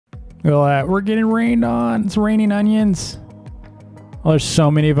Well, we're getting rained on. It's raining onions. Oh, there's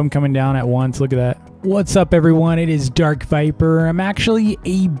so many of them coming down at once. Look at that. What's up, everyone? It is Dark Viper. I'm actually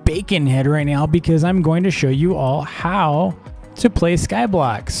a bacon head right now because I'm going to show you all how to play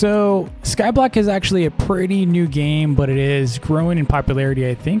Skyblock. So Skyblock is actually a pretty new game, but it is growing in popularity,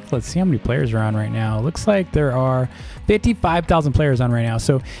 I think. Let's see how many players are on right now. It looks like there are 55,000 players on right now.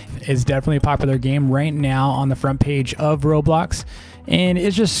 So it's definitely a popular game right now on the front page of Roblox. And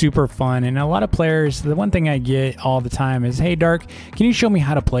it's just super fun. And a lot of players, the one thing I get all the time is, hey Dark, can you show me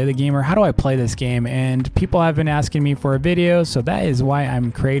how to play the game, or how do I play this game? And people have been asking me for a video, so that is why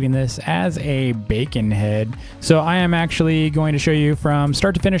I'm creating this as a bacon head. So I am actually going to show you from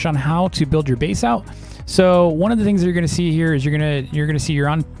start to finish on how to build your base out. So one of the things that you're going to see here is you're going to see you're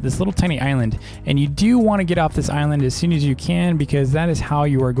on this little tiny island, and you do want to get off this island as soon as you can, because that is how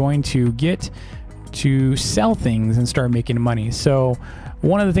you are going to get to sell things and start making money. So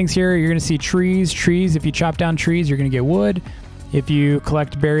one of the things here, you're going to see trees. If you chop down trees, you're going to get wood. If you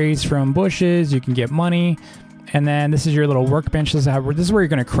collect berries from bushes, you can get money. And then this is your little workbench. This is where you're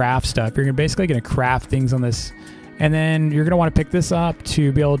going to craft stuff. You're basically going to craft things on this. And then you're going to want to pick this up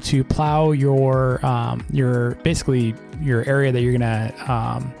to be able to plow your basically your area that you're going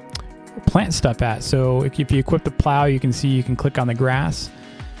to plant stuff at. So if you equip the plow, you can see you can click on the grass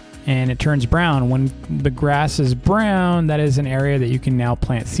and it turns brown. When the grass is brown, that is an area that you can now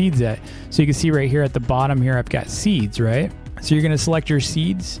plant seeds at. So you can see right here at the bottom here, I've got seeds, right? So you're going to select your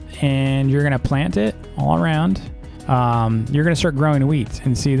seeds and you're going to plant it all around. You're going to start growing wheat,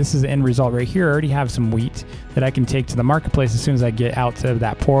 and see, this is the end result right here. I already have some wheat that I can take to the marketplace as soon as I get out of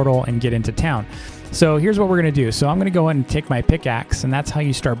that portal and get into town. So here's what we're going to do. So I'm going to go ahead and take my pickaxe, and that's how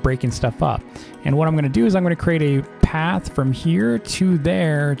you start breaking stuff up. And what I'm going to do is I'm going to create a path from here to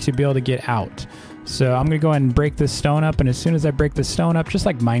there to be able to get out. So I'm going to go ahead and break this stone up, and as soon as I break the stone up, just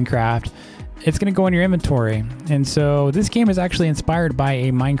like Minecraft, it's going to go in your inventory. And so this game is actually inspired by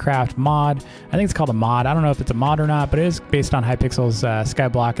a Minecraft mod. I think it's called a mod. I don't know if it's a mod or not, but it is based on Hypixel's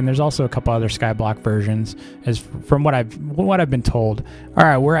Skyblock, and there's also a couple other Skyblock versions, as from what I've been told. All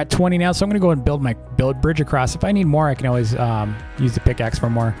right, we're at 20 now, so I'm going to go and build bridge across. If I need more, I can always use the pickaxe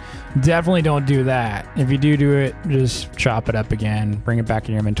for more. Definitely don't do that. If you do it, just chop it up again, bring it back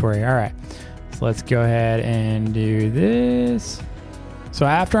in your inventory. All right, so let's go ahead and do this. So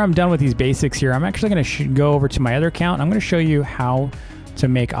after I'm done with these basics here, I'm actually going to go over to my other account. I'm going to show you how to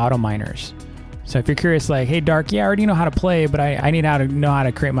make auto miners. So if you're curious, like, hey Dark, yeah, I already know how to play, but I need to know how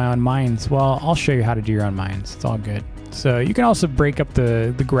to create my own mines. Well, I'll show you how to do your own mines. It's all good. So you can also break up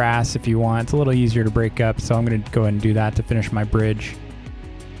the grass if you want. It's a little easier to break up, so I'm going to go ahead and do that to finish my bridge.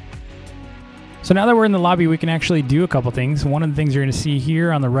 So now that we're in the lobby, we can actually do a couple things. One of the things you're going to see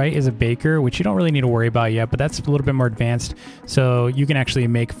here on the right is a baker, which you don't really need to worry about yet, but that's a little bit more advanced. So you can actually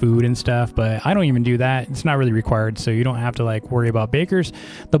make food and stuff, but I don't even do that. It's not really required, so you don't have to like worry about bakers.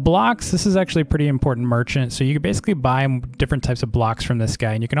 The blocks, this is actually a pretty important merchant. So you can basically buy different types of blocks from this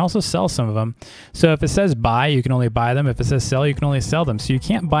guy, and you can also sell some of them. So if it says buy, you can only buy them. If it says sell, you can only sell them. So you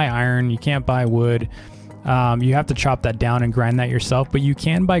can't buy iron, you can't buy wood. You have to chop that down and grind that yourself, but you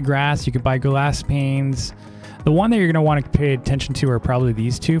can buy grass, you can buy glass panes. The one that you're going to want to pay attention to are probably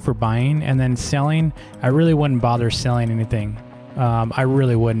these two for buying, and then selling. I really wouldn't bother selling anything. I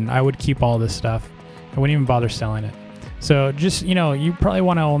really wouldn't. I would keep all this stuff. I wouldn't even bother selling it. So just, you probably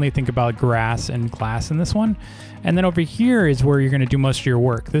want to only think about grass and glass in this one. And then over here is where you're going to do most of your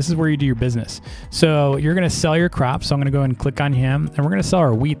work. This is where you do your business. So you're going to sell your crops. So I'm going to go ahead and click on him, and we're going to sell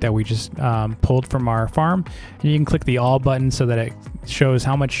our wheat that we just pulled from our farm. And you can click the all button so that it shows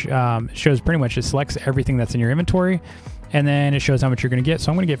how much, shows pretty much, it selects everything that's in your inventory. And then it shows how much you're going to get.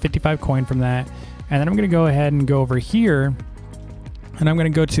 So I'm going to get 55 coin from that. And then I'm going to go ahead and go over here, and I'm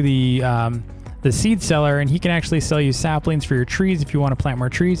going to go to the seed seller, and he can actually sell you saplings for your trees if you want to plant more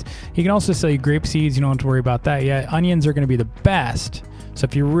trees. He can also sell you grape seeds. You don't have to worry about that yet. Onions are going to be the best. So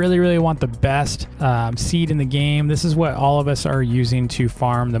if you really, really want the best seed in the game, this is what all of us are using to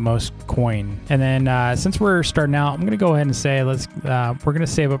farm the most coin. And then since we're starting out, I'm going to go ahead and say we're going to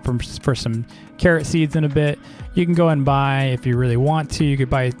save up for some carrot seeds in a bit. You can go and buy, if you really want to, you could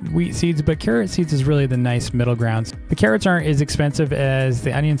buy wheat seeds, but carrot seeds is really the nice middle ground. The carrots aren't as expensive as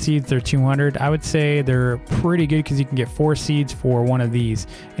the onion seeds. They're 200. I would say they're pretty good because you can get 4 seeds for one of these.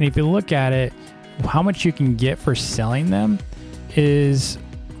 And if you look at it, how much you can get for selling them is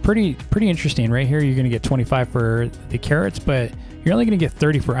pretty interesting. Right here, you're going to get 25 for the carrots, but you're only going to get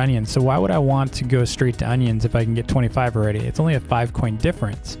 30 for onions. So why would I want to go straight to onions if I can get 25 already? It's only a 5 coin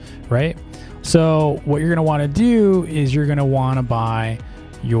difference, right? So what you're going to want to do is you're going to want to buy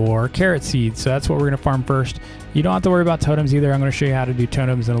your carrot seeds. So that's what we're going to farm first. You don't have to worry about totems either. I'm going to show you how to do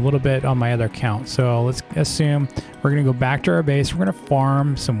totems in a little bit on my other account. So let's assume we're going to go back to our base. We're going to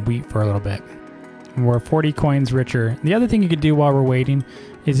farm some wheat for a little bit. We're 40 coins richer. The other thing you could do while we're waiting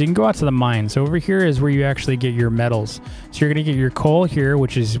is you can go out to the mine. So over here is where you actually get your metals. So you're going to get your coal here,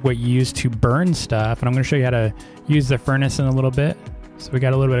 which is what you use to burn stuff. And I'm going to show you how to use the furnace in a little bit. So we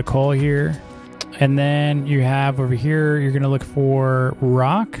got a little bit of coal here. And then you have over here, you're going to look for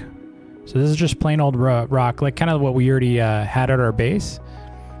rock. So this is just plain old rock, like kind of what we already had at our base.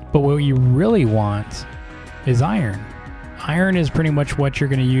 But what you really want is iron. Iron is pretty much what you're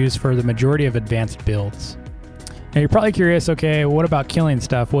going to use for the majority of advanced builds. Now you're probably curious, okay, what about killing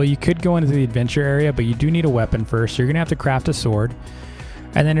stuff? Well, you could go into the adventure area, but you do need a weapon first. So you're going to have to craft a sword.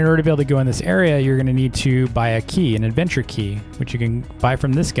 And then in order to be able to go in this area, you're going to need to buy a key, an adventure key, which you can buy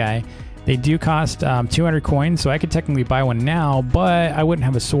from this guy. They do cost 200 coins, so I could technically buy one now, but I wouldn't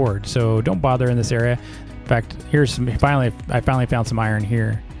have a sword, so don't bother in this area. In fact, here's some, I finally found some iron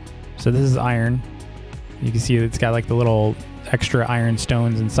here. So this is iron. You can see it's got like the little extra iron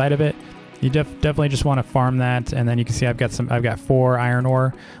stones inside of it. You definitely just want to farm that, and then you can see I've got 4 iron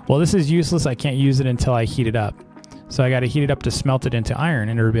ore. Well, this is useless. I can't use it until I heat it up. So I got to heat it up to smelt it into iron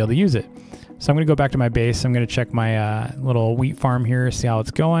in order to be able to use it. So I'm going to go back to my base. I'm going to check my little wheat farm here, see how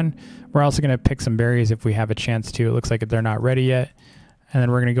it's going. We're also going to pick some berries if we have a chance to. It looks like they're not ready yet. And then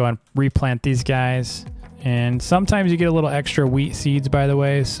we're going to go and replant these guys. And sometimes you get a little extra wheat seeds, by the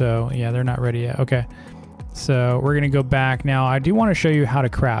way. So yeah, they're not ready yet. Okay. So we're going to go back. Now I do want to show you how to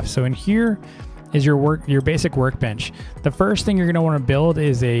craft. So in here is your basic workbench. The first thing you're going to want to build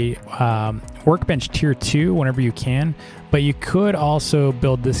is a workbench tier 2 whenever you can, but you could also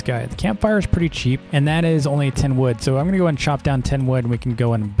build this guy. The campfire is pretty cheap, and that is only 10 wood. So I'm going to go and chop down 10 wood, and we can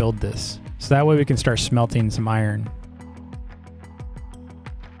go and build this. So that way we can start smelting some iron.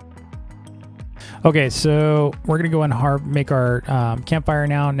 Okay, so we're going to go and make our campfire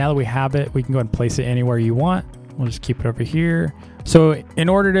now. Now that we have it, we can go and place it anywhere you want. We'll just keep it over here. So in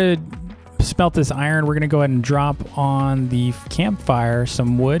order to smelt this iron, we're going to go ahead and drop on the campfire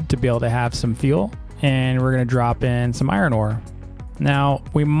some wood to be able to have some fuel, and we're going to drop in some iron ore. Now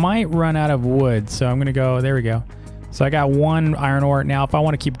we might run out of wood, so I'm going to go, there we go. So I got 1 iron ore. Now if I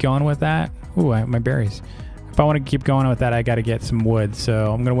want to keep going with that, ooh, I have my berries. If I want to keep going with that, I got to get some wood.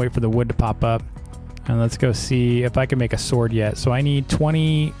 So I'm going to wait for the wood to pop up, and let's go see if I can make a sword yet. So I need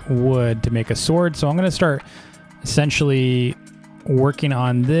 20 wood to make a sword. So I'm going to start essentially working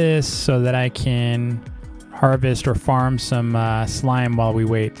on this so that I can harvest or farm some slime while we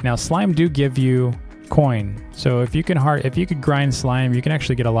wait. Now slime do give you coin, so if you could grind slime, you can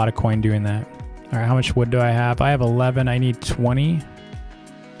actually get a lot of coin doing that. All right, how much wood do I have? I have 11. I need 20.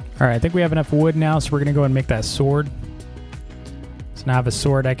 All right, I think we have enough wood now, so we're gonna go and make that sword. So now I have a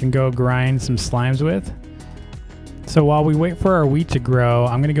sword I can go grind some slimes with. So while we wait for our wheat to grow,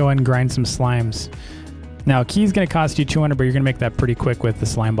 I'm gonna go and grind some slimes. Now, a key is going to cost you 200, but you're going to make that pretty quick with the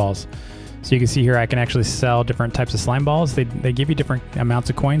slime balls. So you can see here, I can actually sell different types of slime balls. They give you different amounts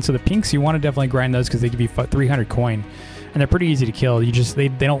of coin. So the pinks, you want to definitely grind those because they give you 300 coin, and they're pretty easy to kill. You just they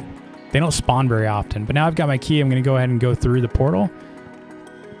don't spawn very often. But now I've got my key. I'm going to go ahead and go through the portal.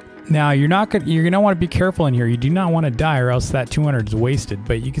 Now you're going to want to be careful in here. You do not want to die, or else that 200 is wasted.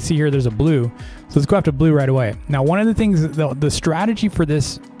 But you can see here, there's a blue. So let's go after blue right away. Now, one of the things, the strategy for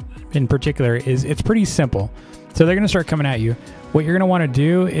this in particular is it's pretty simple. So they're going to start coming at you. What you're going to want to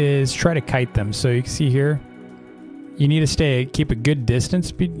do is try to kite them. So you can see here, you need to keep a good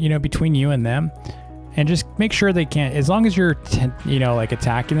distance between you and them, and just make sure they can't, as long as you're like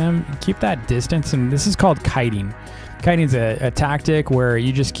attacking them, keep that distance. And this is called kiting. Kiting is a tactic where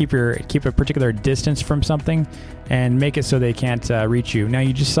you just keep a particular distance from something and make it so they can't reach you. Now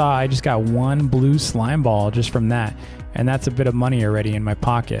you just saw I just got 1 blue slime ball just from that, and that's a bit of money already in my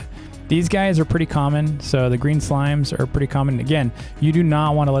pocket. These guys are pretty common, so the green slimes are pretty common. Again, you do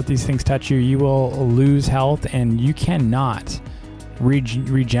not want to let these things touch you. You will lose health, and you cannot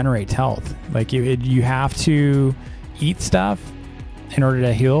regenerate health. Like you have to eat stuff in order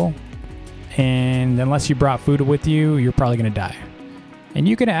to heal, and unless you brought food with you, you're probably going to die. And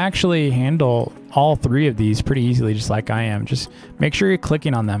you can actually handle all 3 of these pretty easily, just like I am. Just make sure you're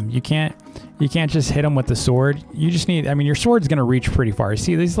clicking on them. You can't just hit them with the sword. You just need, I mean, your sword's going to reach pretty far.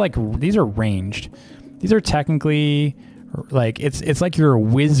 See, these are ranged. These are technically like, it's like you're a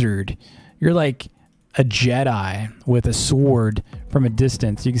wizard. You're like a Jedi with a sword from a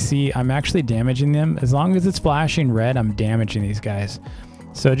distance. You can see I'm actually damaging them. As long as it's flashing red, I'm damaging these guys.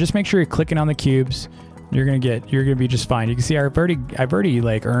 So just make sure you're clicking on the cubes. You're gonna be just fine. You can see I've already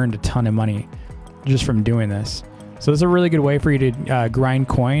like earned a ton of money just from doing this. So this is a really good way for you to grind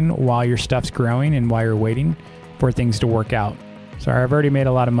coin while your stuff's growing and while you're waiting for things to work out. Sorry, I've already made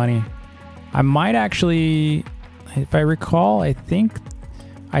a lot of money. I might actually, if I recall, I think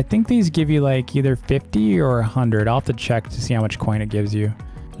these give you like either 50 or 100. I'll have to check to see how much coin it gives you.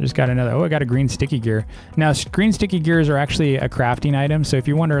 I just got another, oh, I got a green sticky gear. Now, green sticky gears are actually a crafting item. So if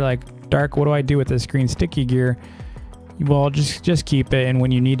you wonder like, Dark, what do I do with this green sticky gear? Well, just keep it. And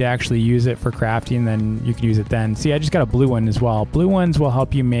when you need to actually use it for crafting, then you can use it then. See, I just got a blue one as well. Blue ones will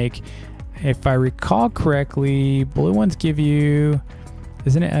help you make, if I recall correctly, blue ones give you,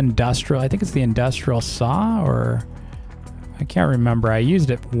 isn't it industrial? I think it's the industrial saw, or I can't remember. I used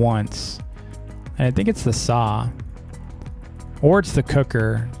it once, and I think it's the saw, or it's the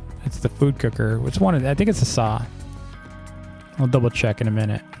cooker. It's the food cooker. Which one? I think it's the saw. I'll double check in a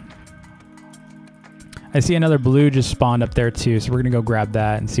minute. I see another blue just spawned up there too, so we're gonna go grab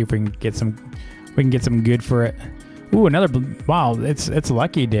that and see if we can get some. We can get some good for it. Ooh, another blue. Wow, it's a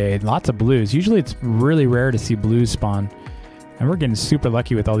lucky day. Lots of blues. Usually it's really rare to see blues spawn, and we're getting super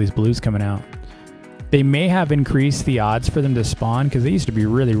lucky with all these blues coming out. They may have increased the odds for them to spawn because they used to be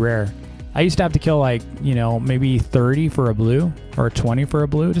really rare. I used to have to kill like, you know, maybe 30 for a blue or 20 for a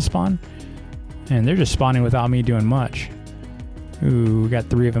blue to spawn. And they're just spawning without me doing much. Ooh, we got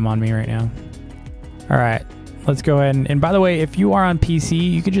 3 of them on me right now. All right, let's go ahead. And by the way, if you are on PC,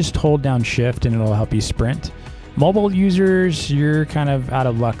 you can just hold down shift and it'll help you sprint. Mobile users, you're kind of out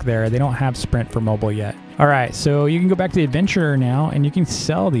of luck there. They don't have sprint for mobile yet. All right, so you can go back to the adventurer now and you can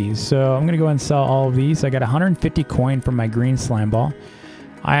sell these. So I'm gonna go ahead and sell all of these. I got 150 coin from my green slime ball.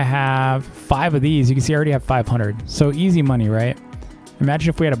 I have 5 of these. You can see I already have 500. So easy money, right? Imagine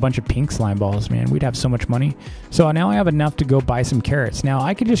if we had a bunch of pink slime balls, man. We'd have so much money. So now I have enough to go buy some carrots. Now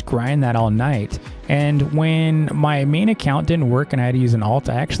I could just grind that all night. And when my main account didn't work and I had to use an alt,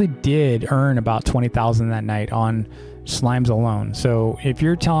 I actually did earn about 20,000 that night on slimes alone. So if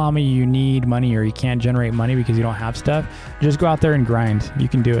you're telling me you need money or you can't generate money because you don't have stuff, just go out there and grind. You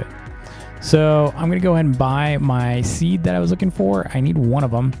can do it. So I'm gonna go ahead and buy my seed that I was looking for. I need 1 of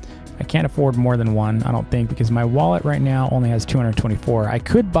them. I can't afford more than 1, I don't think, because my wallet right now only has 224. I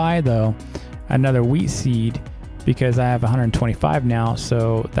could buy, though, another wheat seed because I have 125 now,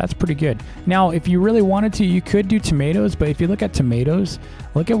 so that's pretty good. Now, if you really wanted to, you could do tomatoes, but if you look at tomatoes,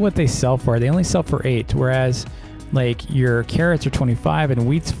 look at what they sell for. They only sell for 8, whereas like your carrots are 25 and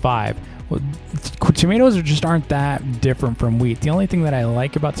wheat's 5. Well, tomatoes just aren't that different from wheat. The only thing that I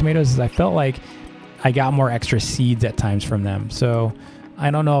like about tomatoes is I felt like I got more extra seeds at times from them. So I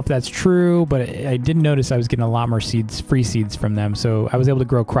don't know if that's true, but I did notice I was getting a lot more seeds, free seeds from them. So I was able to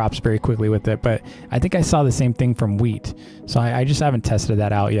grow crops very quickly with it. But I think I saw the same thing from wheat. So I just haven't tested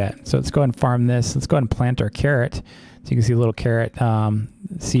that out yet. So let's go ahead and farm this. Let's go ahead and plant our carrot. So you can see a little carrot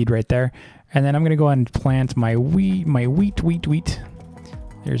seed right there. And then I'm going to go ahead and plant my wheat.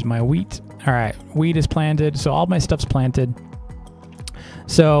 There's my wheat. All right, wheat is planted. So all my stuff's planted.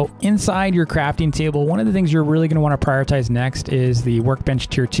 So inside your crafting table, one of the things you're really going to want to prioritize next is the workbench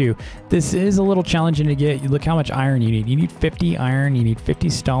tier 2. This is a little challenging to get. Look how much iron you need. You need 50 iron, you need 50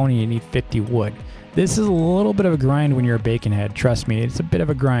 stone, and you need 50 wood. This is a little bit of a grind when you're a bacon head. Trust me, it's a bit of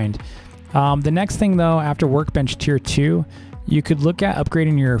a grind. The next thing though, after workbench tier 2, you could look at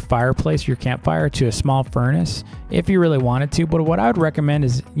upgrading your fireplace, your campfire, to a small furnace if you really wanted to. But what I would recommend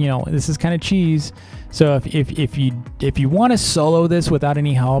is, you know, this is kind of cheese. So if you want to solo this without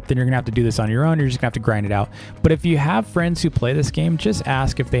any help, then you're gonna have to do this on your own. You're just gonna have to grind it out. But if you have friends who play this game, just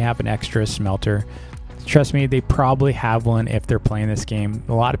ask if they have an extra smelter. Trust me, they probably have one if they're playing this game.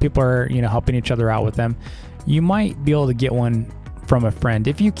 A lot of people are, you know, helping each other out with them. You might be able to get one from a friend.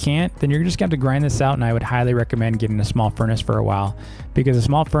 If you can't, then you're just going to have to grind this out, and I would highly recommend getting a small furnace for a while, because a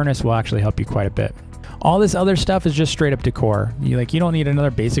small furnace will actually help you quite a bit. All this other stuff is just straight up decor. You don't need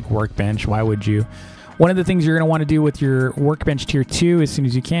another basic workbench. Why would you? One of the things you're going to want to do with your workbench tier 2 as soon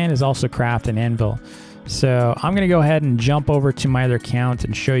as you can is also craft an anvil. So I'm going to go ahead and jump over to my other account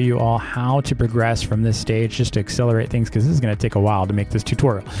and show you all how to progress from this stage, just to accelerate things, because this is going to take a while to make this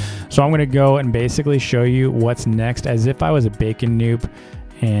tutorial. So I'm going to go and basically show you what's next as if I was a bacon noob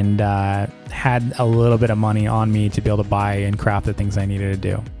and had a little bit of money on me to be able to buy and craft the things I needed to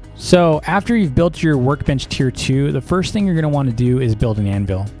do. So after you've built your workbench tier 2, the first thing you're going to want to do is build an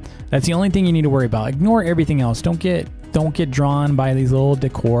anvil. That's the only thing you need to worry about. Ignore everything else. Don't get drawn by these little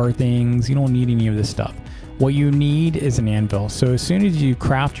decor things. You don't need any of this stuff. What you need is an anvil. So as soon as you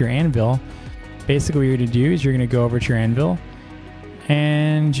craft your anvil, basically what you're going to do is you're going to go over to your anvil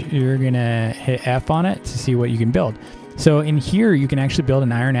and you're going to hit F on it to see what you can build. So in here, you can actually build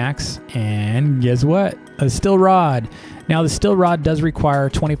an iron axe, and guess what? A steel rod. Now the steel rod does require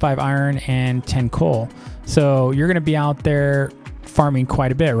 25 iron and 10 coal. So you're gonna be out there farming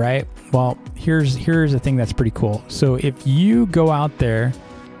quite a bit, right? Well, here's a thing that's pretty cool. So if you go out there,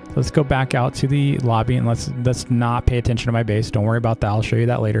 let's go back out to the lobby and let's not pay attention to my base. Don't worry about that. I'll show you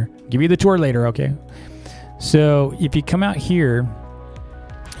that later. Give you the tour later, okay? So if you come out here,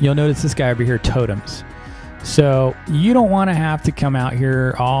 you'll notice this guy over here, totems. So you don't want to have to come out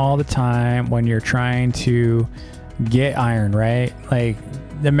here all the time when you're trying to get iron, right? Like,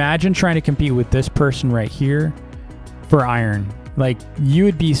 imagine trying to compete with this person right here for iron. Like, you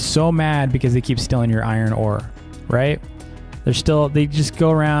would be so mad because they keep stealing your iron ore, right? They just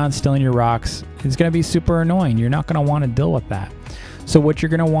go around stealing your rocks. It's going to be super annoying. You're not going to want to deal with that. So what you're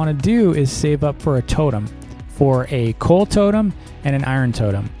going to want to do is save up for a totem, for a coal totem and an iron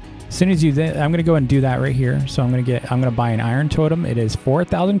totem. As soon as I'm going to go and do that right here. So I'm going to buy an iron totem. It is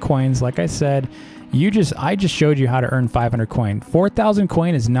 4,000 coins. Like I said, I just showed you how to earn 500 coin. 4,000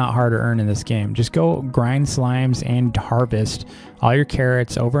 coin is not hard to earn in this game. Just go grind slimes and harvest all your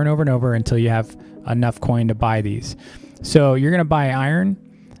carrots over and over and over until you have enough coin to buy these. So you're going to buy iron,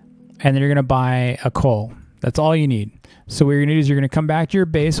 and then you're going to buy a coal. That's all you need. So what you're going to do is you're going to come back to your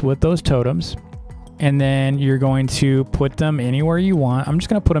base with those totems, and then you're going to put them anywhere you want. I'm just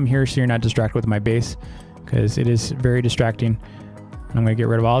going to put them here so you're not distracted with my base, because it is very distracting. I'm going to get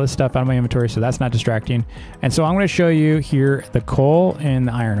rid of all this stuff out of my inventory so that's not distracting. And so I'm going to show you here the coal and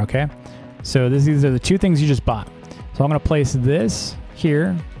the iron, okay? So these are the two things you just bought. So I'm going to place this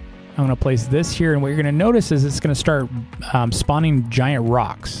here. I'm going to place this here, and what you're going to notice is it's going to start spawning giant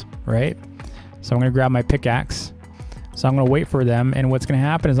rocks, right? So I'm going to grab my pickaxe. So I'm going to wait for them, and what's going to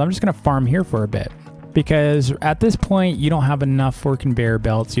happen is I'm just going to farm here for a bit, because at this point you don't have enough for conveyor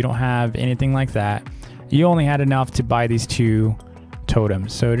belts. You don't have anything like that. You only had enough to buy these two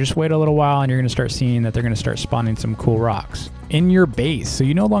totems. So just wait a little while, and you're going to start seeing that they're going to start spawning some cool rocks in your base. So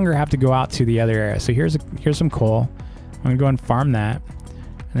you no longer have to go out to the other area. So here's some coal. I'm going to go and farm that.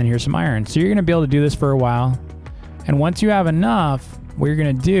 And then here's some iron. So you're going to be able to do this for a while. And once you have enough, what you're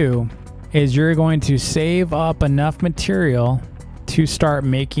going to do is you're going to save up enough material to start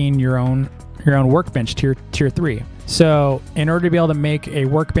making your own workbench tier 3. So in order to be able to make a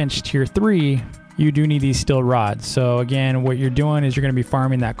workbench tier 3, you do need these steel rods. So again, what you're doing is you're going to be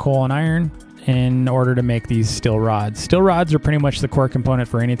farming that coal and iron in order to make these steel rods. Steel rods are pretty much the core component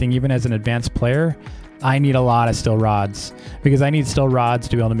for anything. Even as an advanced player, I need a lot of steel rods, because I need steel rods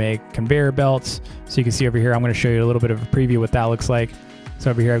to be able to make conveyor belts. So you can see over here, I'm going to show you a little bit of a preview what that looks like.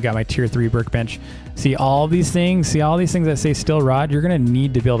 So over here, I've got my tier 3 workbench. See all these things that say steel rod, you're going to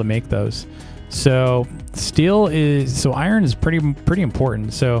need to be able to make those. So iron is pretty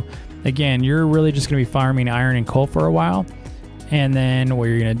important. So again, you're really just going to be farming iron and coal for a while. And then what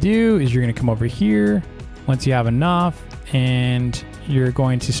you're going to do is you're going to come over here once you have enough, and you're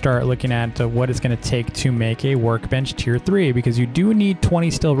going to start looking at what it's going to take to make a workbench tier 3, because you do need 20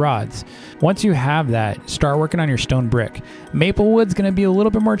 steel rods. Once you have that, start working on your stone brick. Maple wood's going to be a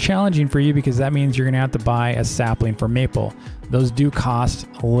little bit more challenging for you, because that means you're going to have to buy a sapling for maple. Those do cost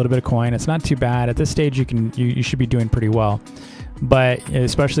a little bit of coin. It's not too bad. At this stage, you should be doing pretty well. But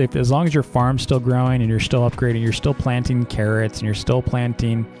especially as long as your farm's still growing and you're still upgrading, you're still planting carrots and you're still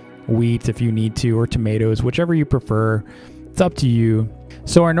planting wheat if you need to, or tomatoes, whichever you prefer. It's up to you.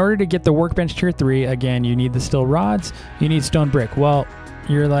 So in order to get the workbench tier 3, again, you need the steel rods, you need stone brick. Well,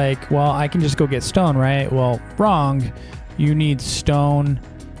 you're like, well, I can just go get stone, right? Well, wrong. You need stone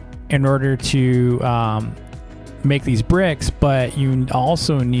in order to make these bricks, but you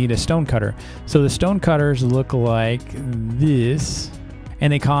also need a stone cutter. So the stone cutters look like this,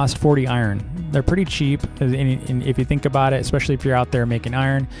 and they cost 40 iron. They're pretty cheap, and if you think about it, especially if you're out there making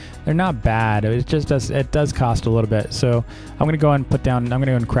iron, they're not bad. It does cost a little bit. So I'm gonna go and I'm gonna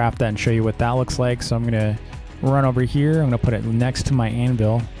go and craft that and show you what that looks like. So I'm gonna run over here. I'm gonna put it next to my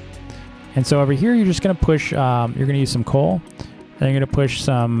anvil. And so over here, you're just gonna push. You're gonna use some coal, then you're gonna push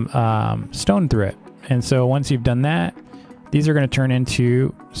some stone through it. And so once you've done that, these are gonna turn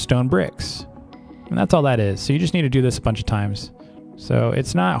into stone bricks, and that's all that is. So you just need to do this a bunch of times. So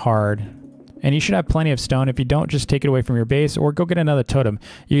it's not hard. And you should have plenty of stone. If you don't, just take it away from your base or go get another totem.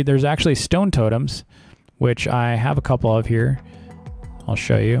 There's actually stone totems, which I have a couple of here. I'll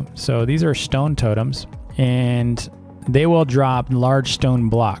show you. So these are stone totems, and they will drop large stone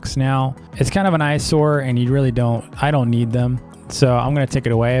blocks. Now, it's kind of an eyesore, and I don't need them. So I'm going to take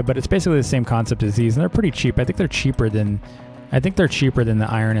it away, but it's basically the same concept as these, and they're pretty cheap. I think they're cheaper than the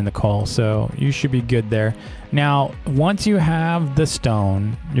iron and the coal, so you should be good there. Now, once you have the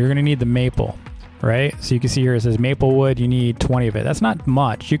stone, you're going to need the maple. right? So you can see here it says maple wood, you need 20 of it. That's not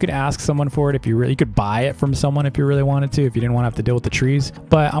much. You could ask someone for it if you really, you could buy it from someone if you really wanted to, if you didn't want to have to deal with the trees.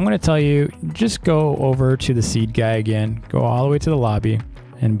 But I'm going to tell you, just go over to the seed guy again, go all the way to the lobby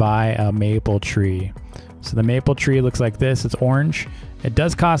and buy a maple tree. So the maple tree looks like this. It's orange. It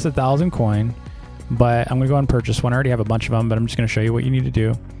does cost 1,000 coin, but I'm going to go and purchase one. I already have a bunch of them, but I'm just going to show you what you need to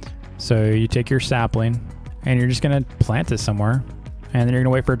do. So you take your sapling and you're just going to plant it somewhere. And then you're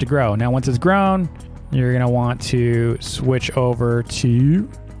gonna wait for it to grow. Now, once it's grown, you're gonna want to switch over to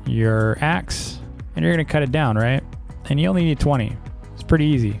your axe and you're gonna cut it down, right? And you only need 20. It's pretty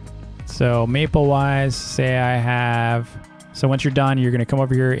easy. So maple wise, say I have, so once you're done, you're gonna come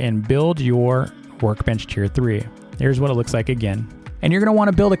over here and build your workbench tier 3. Here's what it looks like again. And you're gonna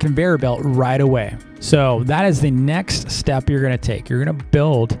wanna build a conveyor belt right away. So that is the next step you're gonna take. You're gonna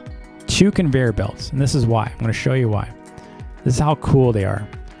build 2 conveyor belts. And this is why. I'm gonna show you why. This is how cool they are.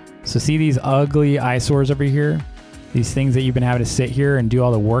 So see these ugly eyesores over here? These things that you've been having to sit here and do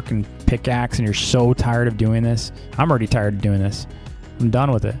all the work and pickaxe and you're so tired of doing this. I'm already tired of doing this. I'm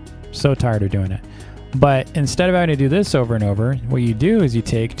done with it. So tired of doing it. But instead of having to do this over and over, what you do is you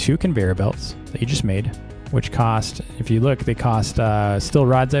take 2 conveyor belts that you just made, which cost, if you look, they cost steel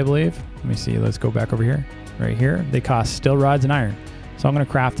rods, I believe. Let me see, let's go back over here. Right here, they cost steel rods and iron. So I'm gonna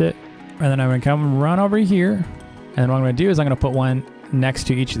craft it and then I'm gonna come run over here. And then what I'm going to do is I'm going to put one next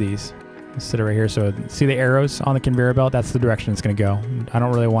to each of these. Let's sit it right here. So see the arrows on the conveyor belt? That's the direction it's going to go. I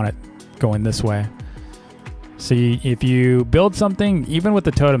don't really want it going this way. So if you build something, even with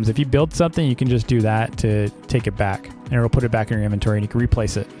the totems, if you build something, you can just do that to take it back. And it'll put it back in your inventory and you can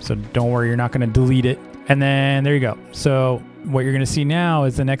replace it. So don't worry, you're not going to delete it. And then there you go. So what you're going to see now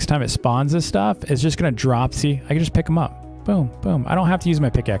is the next time it spawns this stuff, it's just going to drop. See, I can just pick them up. Boom, boom. I don't have to use my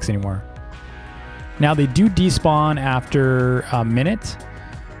pickaxe anymore. Now they do despawn after a minute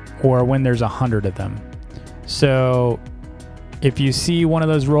or when there's 100 of them. So if you see one of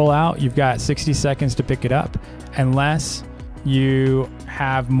those roll out, you've got 60 seconds to pick it up unless you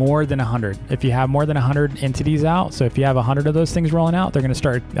have more than 100. If you have more than 100 entities out, so if you have 100 of those things rolling out, they're going to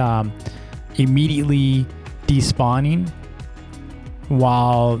start immediately despawning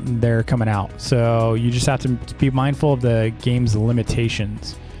while they're coming out. So you just have to be mindful of the game's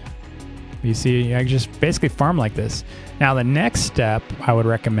limitations. You see, I just basically farm like this. Now, the next step I would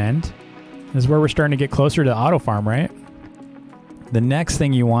recommend is where we're starting to get closer to auto farm, right? The next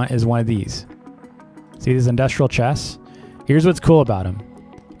thing you want is one of these. See these industrial chests? Here's what's cool about them.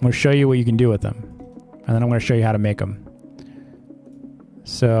 I'm going to show you what you can do with them. And then I'm going to show you how to make them.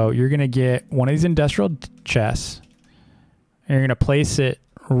 So you're going to get one of these industrial chests. And you're going to place it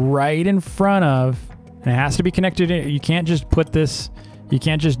right in front of, and it has to be connected. You can't just put this, you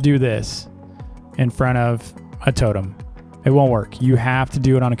can't just do this in front of a totem. It won't work. You have to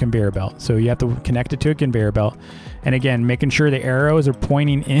do it on a conveyor belt. So you have to connect it to a conveyor belt. And again, making sure the arrows are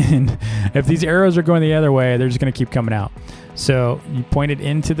pointing in. If these arrows are going the other way, they're just going to keep coming out. So you point it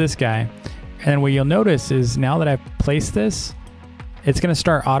into this guy. And what you'll notice is now that I've placed this, it's going to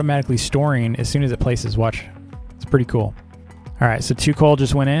start automatically storing as soon as it places. Watch. It's pretty cool. All right, so 2 coal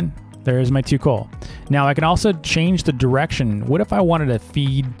just went in. There's my 2 coal. Now I can also change the direction. What if I wanted to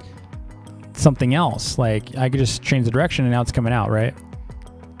feed something else? Like I could just change the direction and now it's coming out, right?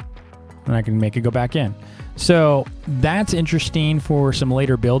 And I can make it go back in. So that's interesting for some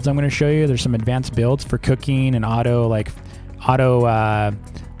later builds I'm going to show you. There's some advanced builds for cooking and auto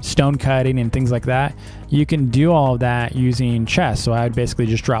stone cutting and things like that. You can do all of that using chests. So I would basically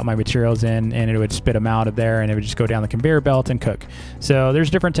just drop my materials in and it would spit them out of there and it would just go down the conveyor belt and cook. So there's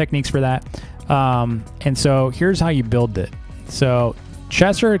different techniques for that. And so here's how you build it. So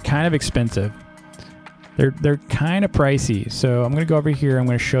chests are kind of expensive. They're kind of pricey. So I'm going to go over here. I'm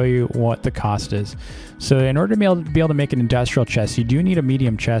going to show you what the cost is. So in order to be able to make an industrial chest, you do need a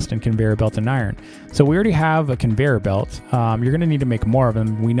medium chest and conveyor belt and iron. So we already have a conveyor belt. You're going to need to make more of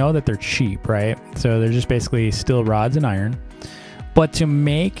them. We know that they're cheap, right? So they're just basically steel rods and iron. But to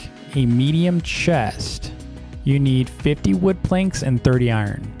make a medium chest, you need 50 wood planks and 30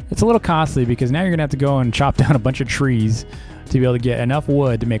 iron. It's a little costly because now you're going to have to go and chop down a bunch of trees to be able to get enough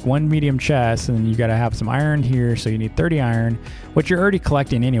wood to make one medium chest, and you got to have some iron here, so you need 30 iron, which you're already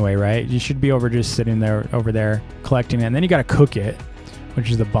collecting anyway, right? You should be just sitting there over there collecting it, and then you got to cook it, which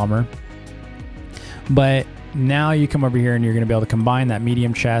is a bummer. But now you come over here and you're going to be able to combine that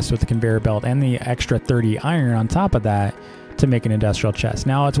medium chest with the conveyor belt and the extra 30 iron on top of that to make an industrial chest.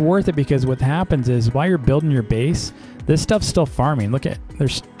 Now it's worth it because what happens is while you're building your base, this stuff's still farming. Look at,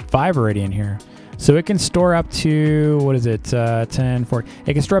 there's 5 already in here. So it can store up to, what is it, 10, 40.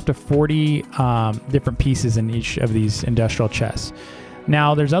 It can store up to 40 different pieces in each of these industrial chests.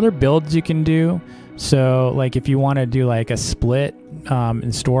 Now there's other builds you can do. So like if you want to do like a split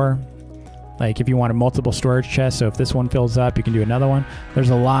and store, like if you want a multiple storage chest, so if this one fills up, you can do another one. There's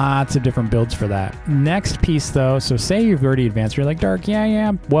lots of different builds for that. Next piece though, so say you've already advanced, you're like, Dark,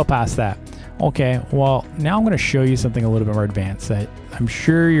 yeah, well past that. Okay, well now I'm going to show you something a little bit more advanced that I'm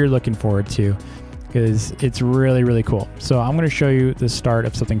sure you're looking forward to, because it's really, really cool. So I'm going to show you the start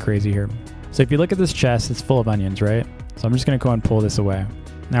of something crazy here. So if you look at this chest, it's full of onions, right? So I'm just going to go and pull this away.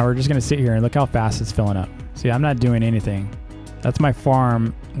 Now we're just going to sit here and look how fast it's filling up. See, I'm not doing anything. That's my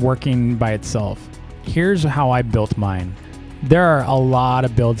farm working by itself. Here's how I built mine. There are a lot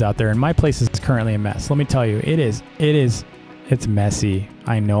of builds out there, and my place is currently a mess. Let me tell you, it's messy.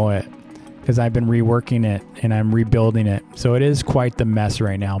 I know it, because I've been reworking it and I'm rebuilding it. So it is quite the mess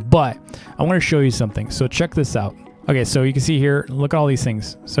right now, but I want to show you something. So check this out. Okay, so you can see here, look at all these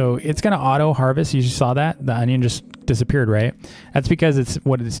things. So it's going to auto harvest. You just saw that the onion just disappeared, right? That's because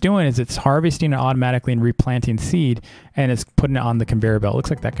what it's doing is it's harvesting it automatically and replanting seed, and it's putting it on the conveyor belt.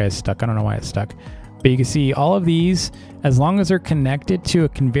 Looks like that guy's stuck. I don't know why it's stuck, but you can see all of these, as long as they're connected to a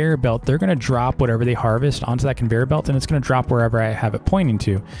conveyor belt, they're going to drop whatever they harvest onto that conveyor belt, and it's going to drop wherever I have it pointing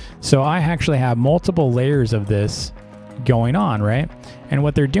to. So I actually have multiple layers of this going on, right? And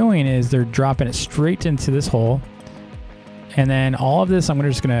what they're doing is they're dropping it straight into this hole. And then all of this, I'm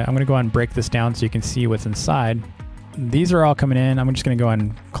gonna go ahead and break this down so you can see what's inside. These are all coming in. I'm just gonna go ahead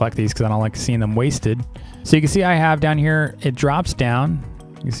and collect these because I don't like seeing them wasted. So you can see I have down here, it drops down.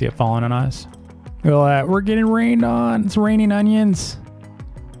 You can see it falling on us. Look at that, we're getting rained on. It's raining onions.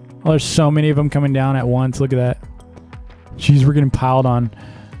 Oh, there's so many of them coming down at once. Look at that. Jeez, we're getting piled on.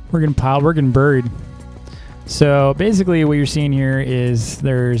 We're getting buried. So basically what you're seeing here is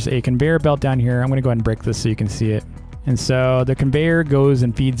there's a conveyor belt down here. I'm gonna go ahead and break this so you can see it. And so the conveyor goes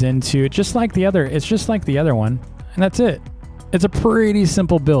and feeds into it just like the other. It's just like the other one, and that's it. It's a pretty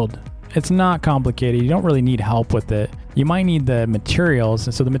simple build. It's not complicated. You don't really need help with it. You might need the materials,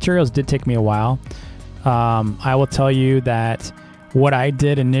 and so the materials did take me a while. I will tell you that what I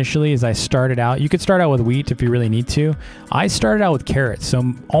did initially is I started out, you could start out with wheat if you really need to. I started out with carrots.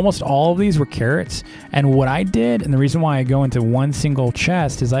 So almost all of these were carrots. And what I did, and the reason why I go into one single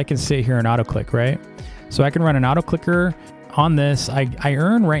chest, is I can sit here and auto click, right? So I can run an auto clicker on this. I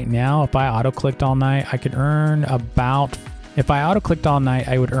earn right now, if I auto clicked all night, I could earn about, if I auto clicked all night,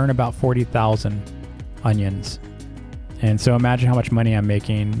 I would earn about 40,000 onions. And so imagine how much money I'm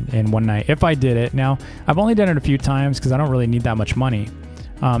making in one night if I did it. Now, I've only done it a few times because I don't really need that much money.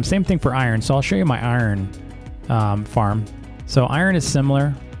 Same thing for iron. So I'll show you my iron farm. So iron is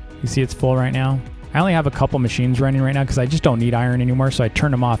similar. You see it's full right now. I only have a couple machines running right now because I just don't need iron anymore. So I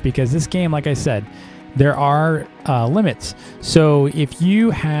turn them off because this game, like I said, there are limits. So if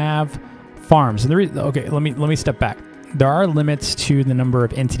you have farms, and okay, let me step back. There are limits to the number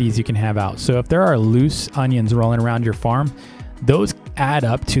of entities you can have out. So if there are loose onions rolling around your farm, those add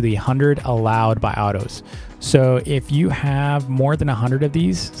up to the 100 allowed by autos. So if you have more than 100 of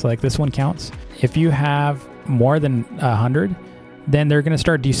these, so like this one counts, if you have more than 100, then they're going to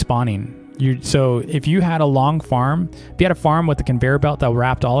start despawning. So if you had a long farm, if you had a farm with a conveyor belt that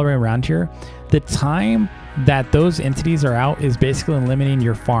wrapped all the way around here, the time that those entities are out is basically limiting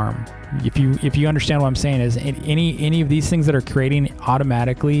your farm. If you understand what I'm saying, is any of these things that are creating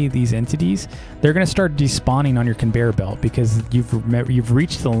automatically these entities, they're going to start despawning on your conveyor belt because you've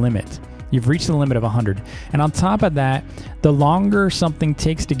reached the limit. You've reached the limit of 100. And on top of that, the longer something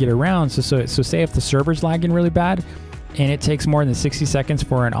takes to get around, so say if the server's lagging really bad, and it takes more than 60 seconds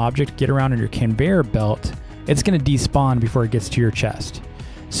for an object to get around on your conveyor belt, it's going to despawn before it gets to your chest.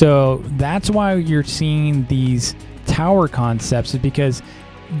 So that's why you're seeing these tower concepts, is because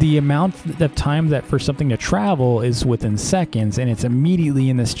the amount of time that for something to travel is within seconds, and it's immediately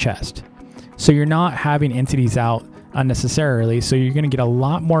in this chest. So you're not having entities out unnecessarily. So you're going to get a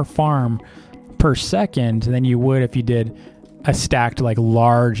lot more farm per second than you would if you did a stacked like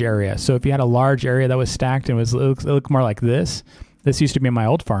large area. So if you had a large area that was stacked and it looked more like this used to be my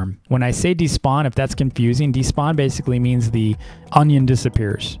old farm. When I say despawn, if that's confusing, despawn basically means the onion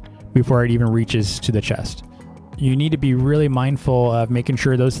disappears before it even reaches to the chest. You need to be really mindful of making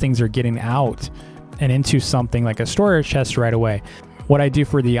sure those things are getting out and into something like a storage chest right away. What I do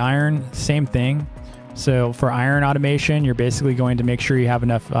for the iron, same thing. So for iron automation, you're basically going to make sure you have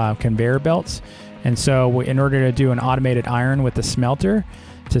enough conveyor belts. And so in order to do an automated iron with the smelter,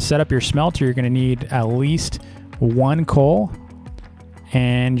 to set up your smelter, you're going to need at least 1 coal,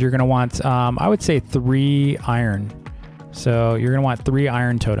 and you're going to want, I would say 3 iron. So you're going to want 3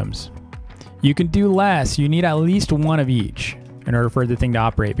 iron totems. You can do less. You need at least 1 of each. in order for the thing to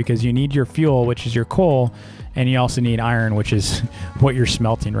operate, because you need your fuel, which is your coal, and you also need iron, which is what you're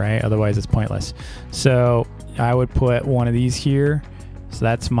smelting, right? Otherwise it's pointless. So I would put one of these here. So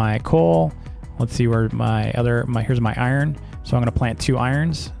that's my coal. Let's see where here's my iron. So I'm gonna plant 2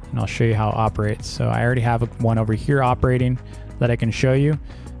 irons and I'll show you how it operates. So I already have one over here operating that I can show you.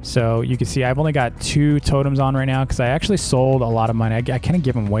 So you can see I've only got 2 totems on right now because I actually sold a lot of mine. I kind of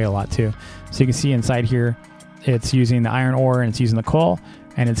give them away a lot too. So you can see inside here, it's using the iron ore and it's using the coal,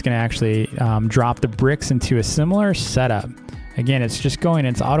 and it's going to actually drop the bricks into a similar setup. Again, it's just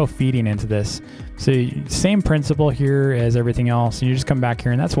it's auto feeding into this. So same principle here as everything else. And you just come back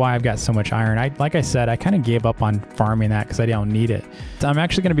here, and that's why I've got so much iron. Like I said, I kind of gave up on farming that because I don't need it. So I'm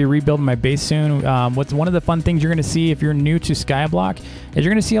actually going to be rebuilding my base soon. What's one of the fun things you're going to see if you're new to Skyblock is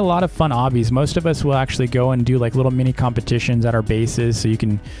you're going to see a lot of fun obbies. Most of us will actually go and do like little mini competitions at our bases, so you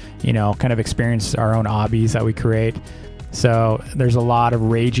can, kind of experience our own obbies that we create. So there's a lot of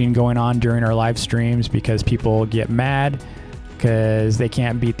raging going on during our live streams because people get mad because they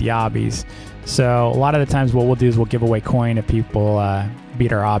can't beat the obbies. So a lot of the times what we'll do is we'll give away coin if people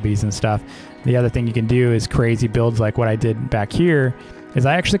beat our obbies and stuff. The other thing you can do is crazy builds like what I did back here is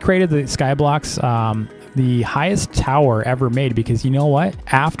I actually created the Skyblocks, the highest tower ever made, because you know what?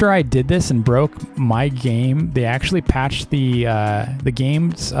 After I did this and broke my game, they actually patched the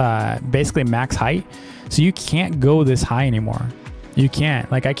game's basically max height. So you can't go this high anymore. You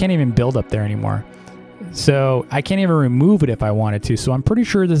can't. Like I can't even build up there anymore. So I can't even remove it if I wanted to. So I'm pretty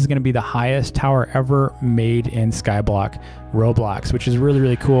sure this is going to be the highest tower ever made in Skyblock Roblox, which is really,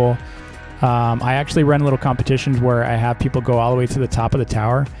 really cool. I actually run little competitions where I have people go all the way to the top of the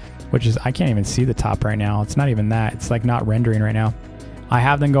tower, which is, I can't even see the top right now. It's not even that. It's like not rendering right now. I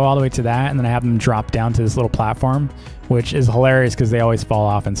have them go all the way to that, and then I have them drop down to this little platform, which is hilarious because they always fall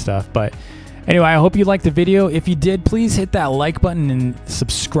off and stuff. But anyway, I hope you liked the video. If you did, please hit that like button and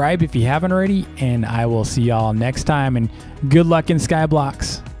subscribe if you haven't already. And I will see y'all next time. And good luck in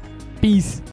Skyblocks. Peace.